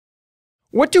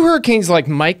What do hurricanes like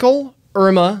Michael,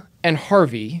 Irma, and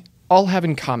Harvey all have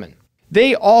in common?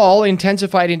 They all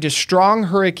intensified into strong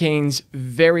hurricanes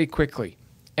very quickly,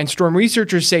 and storm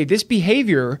researchers say this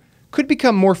behavior could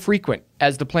become more frequent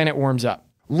as the planet warms up.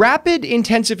 Rapid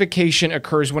intensification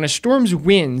occurs when a storm's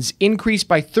winds increase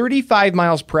by 35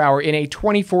 miles per hour in a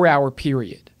 24-hour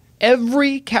period.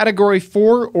 Every Category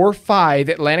 4 or 5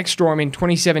 Atlantic storm in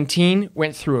 2017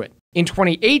 went through it. In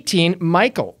 2018,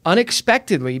 Michael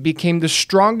unexpectedly became the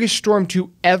strongest storm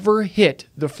to ever hit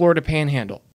the Florida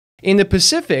Panhandle. In the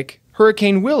Pacific,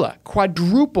 Hurricane Willa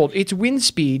quadrupled its wind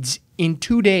speeds in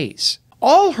 2 days.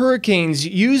 All hurricanes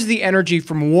use the energy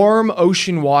from warm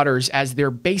ocean waters as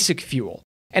their basic fuel,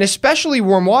 and especially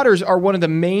warm waters are one of the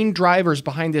main drivers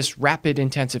behind this rapid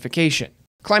intensification.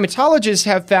 Climatologists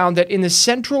have found that in the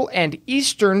central and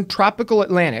eastern tropical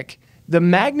Atlantic, the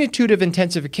magnitude of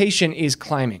intensification is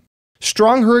climbing.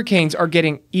 Strong hurricanes are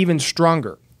getting even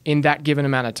stronger in that given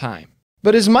amount of time.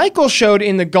 But as Michael showed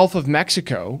in the Gulf of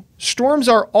Mexico, storms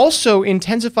are also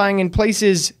intensifying in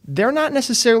places they're not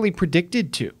necessarily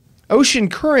predicted to. Ocean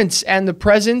currents and the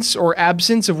presence or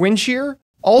absence of wind shear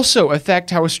also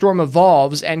affect how a storm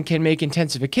evolves and can make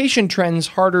intensification trends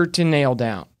harder to nail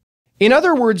down. In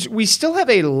other words, we still have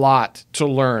a lot to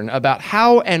learn about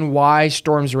how and why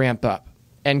storms ramp up,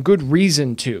 and good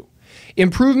reason to.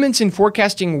 Improvements in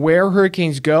forecasting where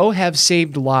hurricanes go have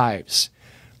saved lives.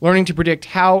 Learning to predict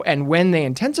how and when they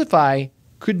intensify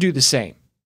could do the same.